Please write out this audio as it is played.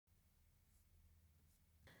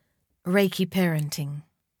Reiki Parenting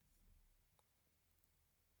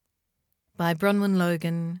by Bronwyn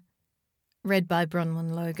Logan, read by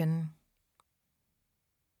Bronwyn Logan.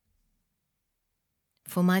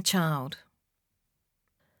 For my child.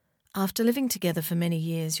 After living together for many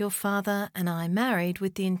years, your father and I married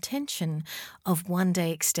with the intention of one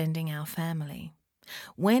day extending our family.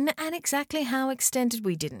 When and exactly how extended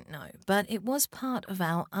we didn't know, but it was part of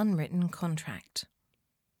our unwritten contract.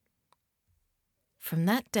 From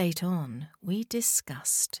that date on, we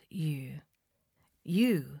discussed you.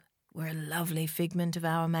 You were a lovely figment of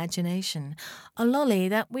our imagination, a lolly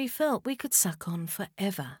that we felt we could suck on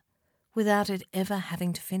forever, without it ever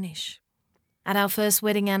having to finish. At our first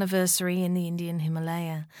wedding anniversary in the Indian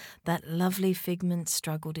Himalaya, that lovely figment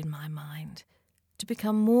struggled in my mind to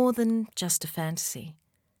become more than just a fantasy.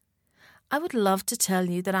 I would love to tell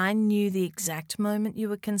you that I knew the exact moment you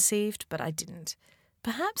were conceived, but I didn't.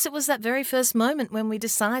 Perhaps it was that very first moment when we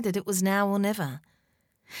decided it was now or never.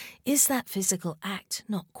 Is that physical act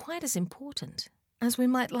not quite as important as we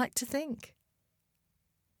might like to think?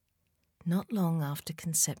 Not long after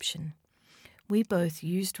conception, we both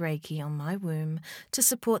used Reiki on my womb to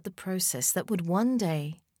support the process that would one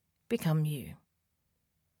day become you.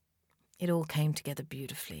 It all came together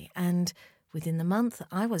beautifully, and within the month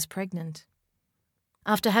I was pregnant.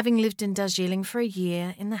 After having lived in Darjeeling for a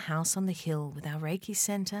year in the house on the hill with our Reiki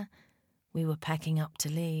centre, we were packing up to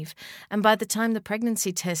leave, and by the time the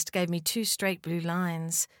pregnancy test gave me 2 straight blue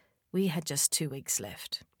lines, we had just 2 weeks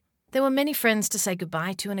left. There were many friends to say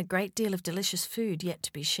goodbye to and a great deal of delicious food yet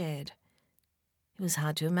to be shared. It was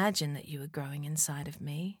hard to imagine that you were growing inside of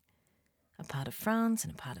me, a part of Franz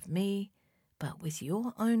and a part of me, but with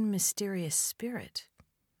your own mysterious spirit.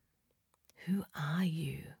 Who are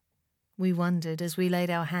you? We wondered as we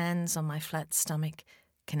laid our hands on my flat stomach,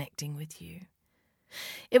 connecting with you.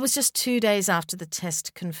 It was just 2 days after the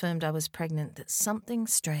test confirmed I was pregnant that something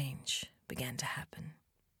strange began to happen.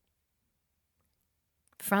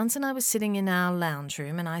 Franz and I were sitting in our lounge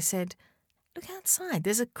room and I said, "Look outside,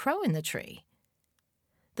 there's a crow in the tree."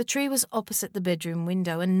 The tree was opposite the bedroom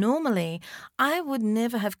window, and normally I would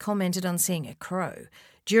never have commented on seeing a crow.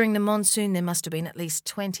 During the monsoon there must have been at least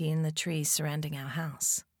 20 in the trees surrounding our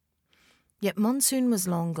house. Yet monsoon was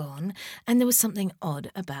long gone, and there was something odd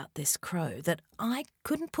about this crow that I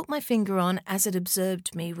couldn't put my finger on as it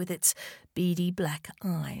observed me with its beady black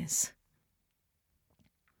eyes.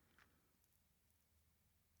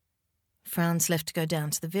 Franz left to go down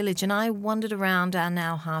to the village, and I wandered around our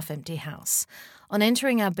now half-empty house. On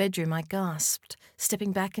entering our bedroom, I gasped,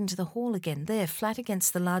 stepping back into the hall again. There, flat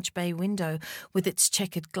against the large bay window with its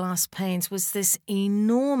checkered glass panes, was this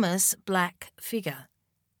enormous black figure.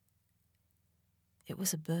 It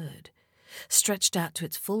was a bird, stretched out to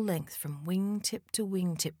its full length from wingtip to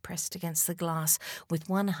wingtip, pressed against the glass, with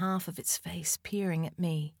one half of its face peering at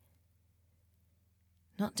me.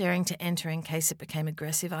 Not daring to enter in case it became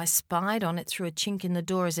aggressive, I spied on it through a chink in the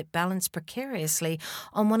door as it balanced precariously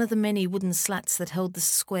on one of the many wooden slats that held the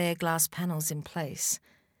square glass panels in place.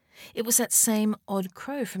 It was that same odd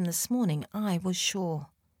crow from this morning, I was sure.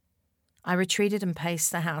 I retreated and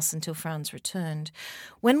paced the house until Franz returned.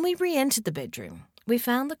 When we re-entered the bedroom, we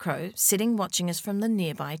found the crow sitting watching us from the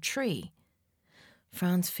nearby tree.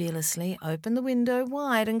 Franz fearlessly opened the window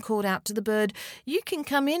wide and called out to the bird, "You can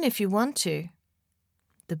come in if you want to."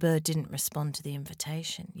 The bird didn't respond to the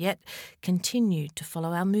invitation, yet continued to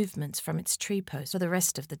follow our movements from its tree post for the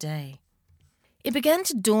rest of the day. It began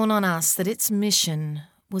to dawn on us that its mission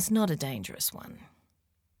was not a dangerous one.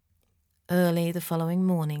 Early the following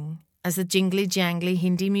morning, as the jingly-jangly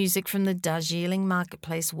Hindi music from the Darjeeling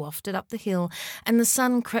marketplace wafted up the hill and the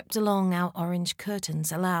sun crept along our orange curtains,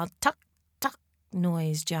 a loud tuck-tuck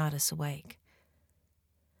noise jarred us awake.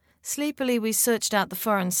 Sleepily we searched out the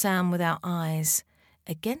foreign sound with our eyes.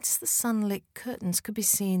 Against the sunlit curtains could be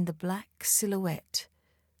seen the black silhouette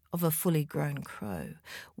of a fully grown crow,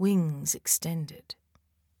 wings extended.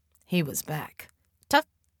 He was back.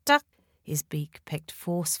 Tuck-tuck, his beak pecked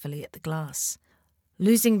forcefully at the glass.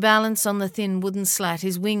 Losing balance on the thin wooden slat,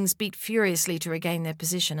 his wings beat furiously to regain their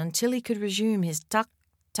position until he could resume his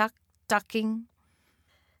tuck-tuck-tucking.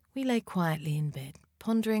 We lay quietly in bed,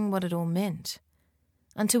 pondering what it all meant,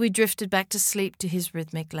 until we drifted back to sleep to his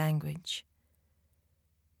rhythmic language.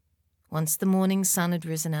 Once the morning sun had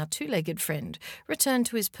risen, our 2-legged friend returned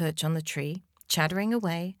to his perch on the tree, chattering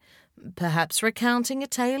away, perhaps recounting a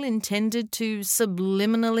tale intended to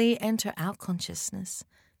subliminally enter our consciousness.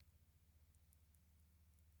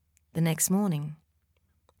 The next morning,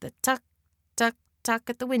 the tuck, tuck, tuck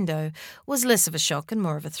at the window was less of a shock and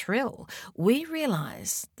more of a thrill. We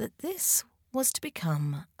realized that this was to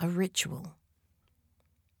become a ritual.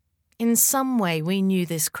 In some way we knew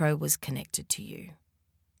this crow was connected to you.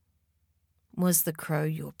 Was the crow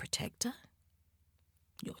your protector?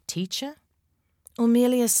 Your teacher? Or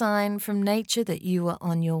merely a sign from nature that you were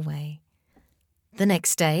on your way? The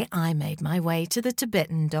next day I made my way to the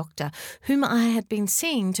Tibetan doctor, whom I had been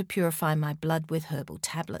seeing to purify my blood with herbal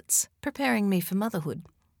tablets, preparing me for motherhood.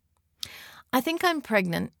 "I think I'm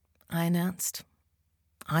pregnant," I announced.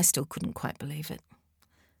 I still couldn't quite believe it.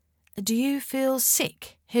 "Do you feel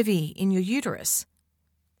sick, heavy in your uterus?"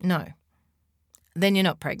 "No." "Then you're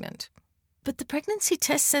not pregnant." "But the pregnancy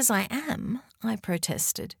test says I am," I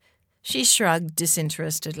protested. She shrugged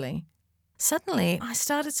disinterestedly. Suddenly, I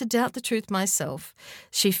started to doubt the truth myself.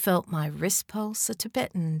 She felt my wrist pulse, a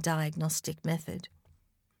Tibetan diagnostic method,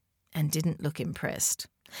 and didn't look impressed.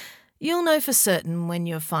 "You'll know for certain when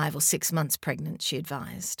you're 5 or 6 months pregnant," she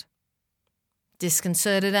advised.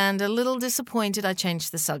 Disconcerted and a little disappointed, I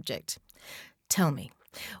changed the subject. "Tell me,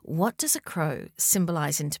 what does a crow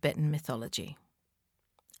symbolize in Tibetan mythology?"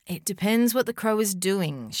 "It depends what the crow is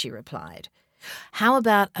doing," she replied. "How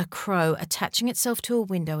about a crow attaching itself to a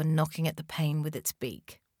window and knocking at the pane with its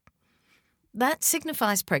beak?" "That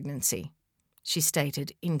signifies pregnancy," she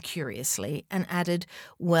stated incuriously, and added,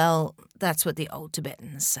 "Well, that's what the old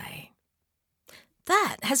Tibetans say."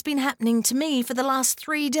 "That has been happening to me for the last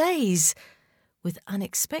 3 days." With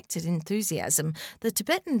unexpected enthusiasm, the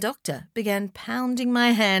Tibetan doctor began pounding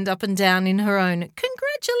my hand up and down in her own.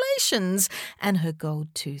 "Congratulations!" and her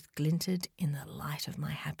gold tooth glinted in the light of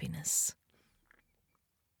my happiness.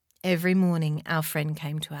 Every morning our friend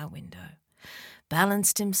came to our window,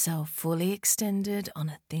 balanced himself fully extended on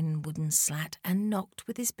a thin wooden slat and knocked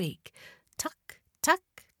with his beak. Tuck,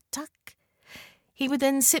 tuck, tuck. He would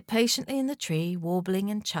then sit patiently in the tree, warbling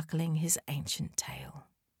and chuckling his ancient tale.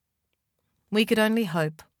 We could only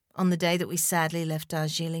hope, on the day that we sadly left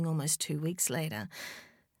Darjeeling almost 2 weeks later,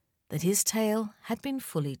 that his tale had been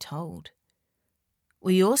fully told.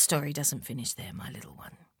 Well, your story doesn't finish there, my little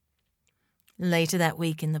one. Later that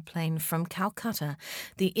week in the plane from Calcutta,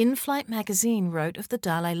 the in-flight magazine wrote of the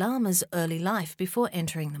Dalai Lama's early life before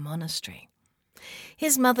entering the monastery.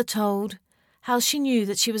 His mother told how she knew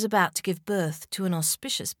that she was about to give birth to an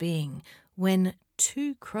auspicious being when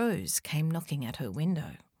 2 crows came knocking at her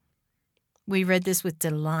window. We read this with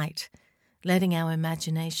delight, letting our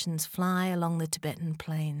imaginations fly along the Tibetan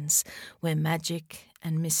plains where magic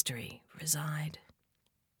and mystery reside.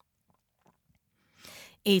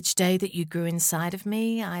 Each day that you grew inside of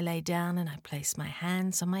me, I lay down and I placed my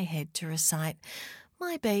hands on my head to recite,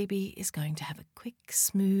 "My baby is going to have a quick,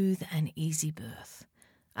 smooth and easy birth."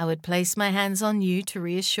 I would place my hands on you to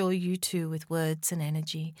reassure you too with words and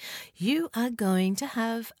energy. "You are going to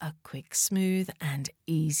have a quick, smooth and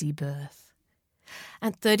easy birth."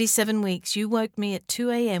 At 37 weeks, you woke me at 2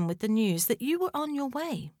 a.m. with the news that you were on your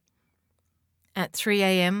way. At 3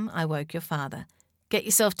 a.m., I woke your father. "Get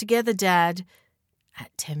yourself together, Dad."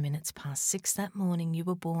 At 10 minutes past 6 that morning, you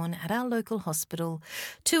were born at our local hospital,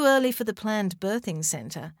 too early for the planned birthing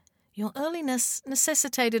centre. Your earliness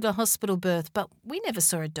necessitated a hospital birth, but we never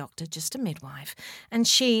saw a doctor, just a midwife, and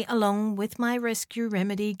she, along with my rescue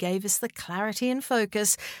remedy, gave us the clarity and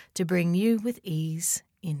focus to bring you with ease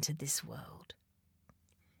into this world.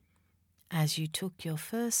 As you took your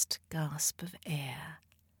first gasp of air,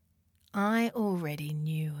 I already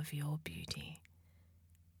knew of your beauty.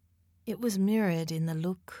 It was mirrored in the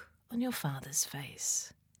look on your father's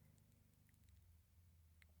face.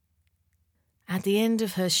 At the end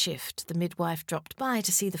of her shift, the midwife dropped by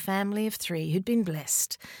to see the family of 3 who'd been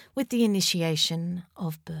blessed with the initiation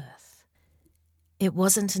of birth. It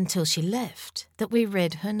wasn't until she left that we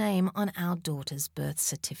read her name on our daughter's birth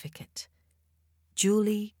certificate.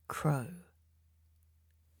 Julie Crow.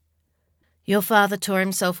 Your father tore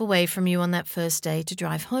himself away from you on that first day to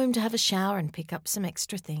drive home to have a shower and pick up some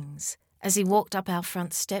extra things. As he walked up our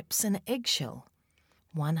front steps, an eggshell,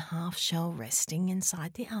 one half shell resting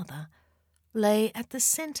inside the other, lay at the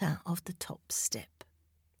centre of the top step.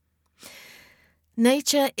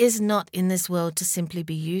 Nature is not in this world to simply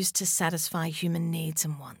be used to satisfy human needs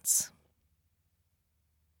and wants.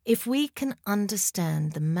 If we can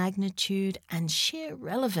understand the magnitude and sheer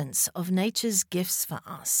relevance of nature's gifts for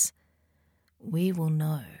us, we will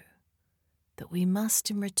know that we must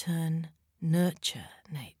in return nurture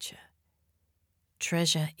nature,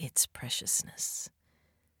 treasure its preciousness.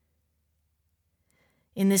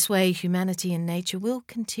 In this way, humanity and nature will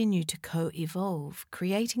continue to co-evolve,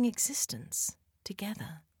 creating existence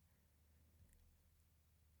together.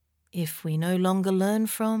 If we no longer learn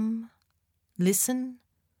from, listen,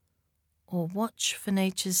 or watch for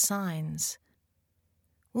nature's signs,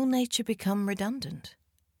 will nature become redundant?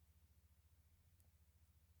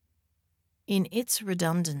 In its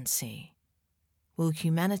redundancy, will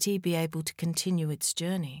humanity be able to continue its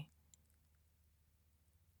journey?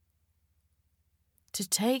 To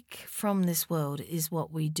take from this world is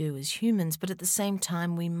what we do as humans, but at the same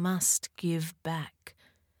time we must give back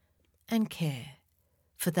and care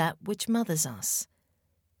for that which mothers us,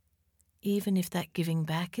 even if that giving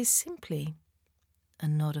back is simply a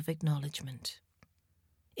nod of acknowledgement.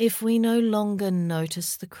 If we no longer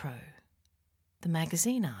notice the crow, the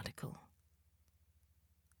magazine article,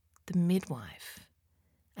 the midwife,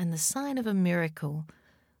 and the sign of a miracle,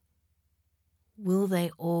 will they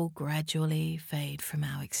all gradually fade from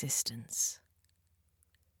our existence?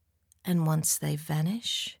 And once they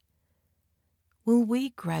vanish, will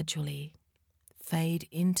we gradually fade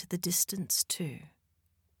into the distance too?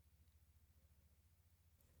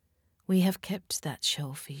 We have kept that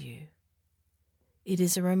shell for you. It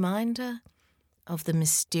is a reminder of the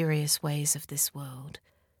mysterious ways of this world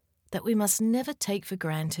that we must never take for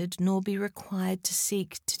granted nor be required to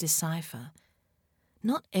seek to decipher.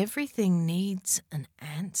 Not everything needs an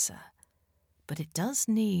answer, but it does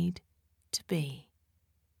need to be.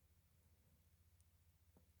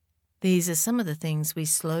 These are some of the things we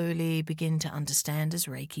slowly begin to understand as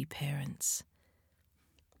Reiki parents.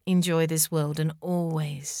 Enjoy this world and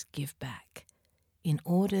always give back in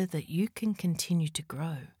order that you can continue to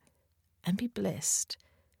grow and be blessed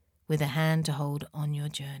with a hand to hold on your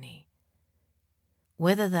journey.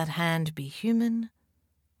 Whether that hand be human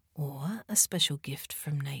or a special gift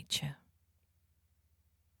from nature.